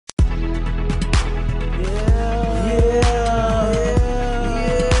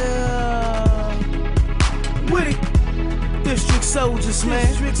us, man.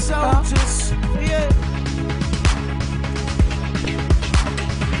 District soldiers, yeah.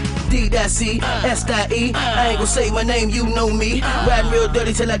 D.C, S.E. I ain't gon' say my name, you know me. Riding real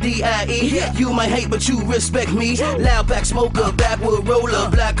dirty till I D.I.E. You might hate, but you respect me. Loud pack smoker, backwood roller,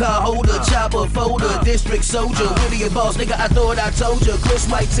 black car holder, chopper folder, district soldier. Really a boss, nigga, I thought I told you. Chris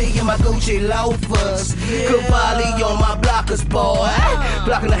White tee and my Gucci loafers. Cavalli on my blockers, boy.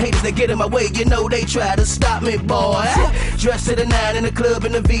 Blocking the haters that get in my way, you know they try to stop me, boy. Dressed to the 9 in the club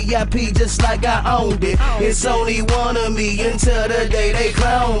in the VIP, just like I owned it. It's only one of me until the day they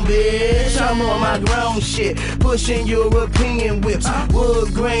clone, bitch. I'm on my grown shit, pushing European whips,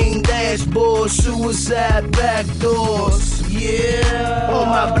 wood grain dashboard, suicide back doors. Yeah, on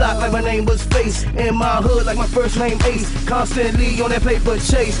my block like my name was Face, in my hood like my first name Ace. Constantly on that paper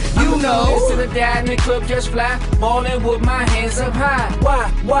chase, you know. This to the dad in the club, just fly, ballin' with my hands up high.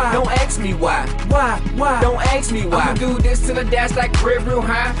 Why? Don't ask me why. Why? Don't ask me why. I'ma do this to the dash like grip real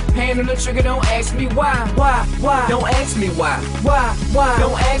high. Hand on the trigger, don't ask me why. Why? Don't ask me why. Why?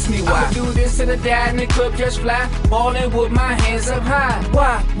 Don't ask me why. I'ma do this to the dad in the club, just fly, ballin' with my hands up high.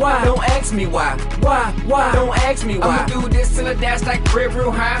 Why? Don't ask me why. Why? Don't ask me why. I'ma do this to the dash like grip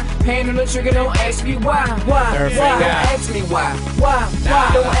real high. Hand on the trigger, don't ask me why. Why? Don't ask me why. Why?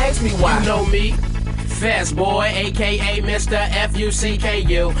 Don't ask me why. You know me. Fast boy, aka Mr.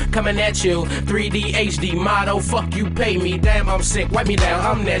 F-U-C-K-U, coming at you, 3D HD motto, fuck you, pay me, damn I'm sick, wipe me down,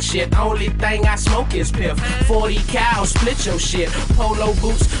 I'm that shit, only thing I smoke is piff, 40 cows, split your shit, polo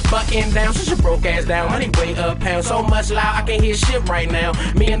boots, button down, shut your broke ass down, money weigh a pound, so much loud I can't hear shit right now,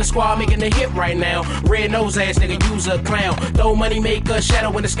 me and the squad making the hit right now, red nose ass nigga, use a clown, throw money, make a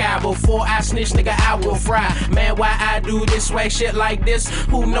shadow in the sky, before I snitch nigga I will fry, man why I do this swag shit like this,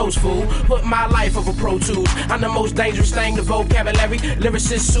 who knows fool, put my life over Pro Tools. I'm the most dangerous thing, the vocabulary,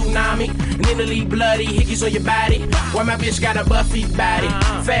 lyricist tsunami, nearly bloody hickeys on your body. Why my bitch got a Buffy body?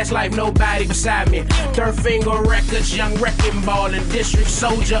 Fast life, nobody beside me. Third Finger Records, young wrecking ball, and district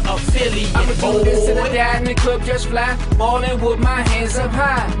soldier affiliate. I'ma do this to the dad in the club, just fly, ballin' with my hands up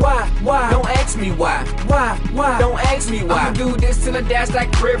high. Why? Don't ask me why. Why? Don't ask me why. I'ma do this to the dash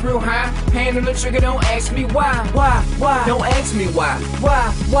like grip real high. Hand on the trigger, don't ask me why. Why? Don't ask me why.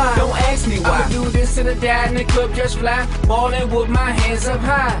 Why? Don't ask me why. I'ma do this to the dad in the club, just fly, ballin' with my hands up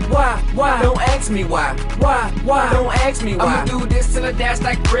high. Why? Don't ask me why. Why? Don't ask me why. I'ma do this till the dash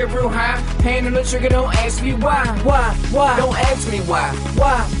like grip real high. Hand on the trigger, don't ask me why. Why? Don't ask me why.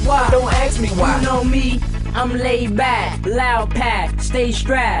 Why? Don't ask me why. You know me, I'm laid back, loud pack, stay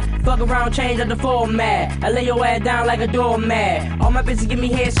strapped. Fuck around, change up the format. I lay your ass down like a doormat. All my bitches give me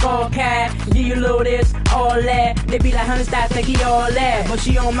head skull cat. Give you a little this, all that. They be like 100 stars, think he all that. But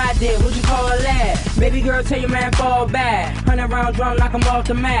she on my dick, what you call that? Baby girl, tell your man fall back. 100 round drum, knock him off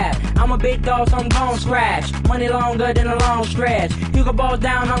the map. I'm a big dog, so I'm gon' scratch. Money longer than a long stretch. Hugo balls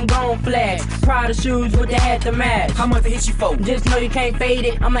down, I'm gon' flex. Prada shoes with the hat to match. How much to hit you for? Just know you can't fade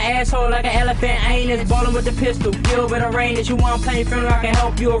it. I'm an asshole like an elephant anus. Ballin' with the pistol, feel with a rain that you want playing film, I can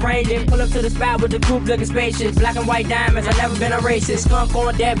help you arrange it. Pull up to the spot with the coupe looking spacious. Black and white diamonds, I never been a racist. Skunk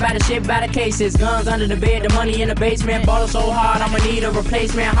on dead by the shit, by the cases. Guns under the bed, the money in the basement. Ballin' so hard, I'ma need a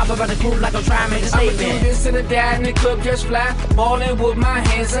replacement. Hop up out the coupe like I'm trying to make a statement. I'ma do this to the dad in the club, just fly, ballin' with my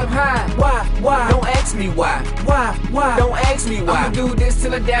hands up high. Why? Don't ask me why. Why? Don't ask me why. I'ma do this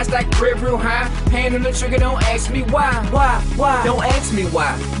till the dash like grip real high. Hand on the trigger, don't ask me why. Why? Don't ask me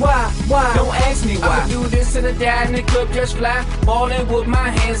why. Why? Don't ask me why. I'ma do this to the dad in the club, just fly, ballin' with my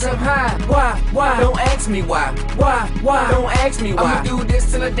hands up high. Why? Don't ask me why. Why? Don't ask me why. I'ma do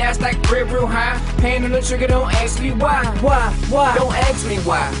this till the dash like grip real high. Hand on the trigger, don't ask me why. Why? Don't ask me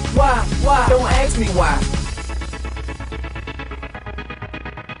why. Why? Don't ask me why.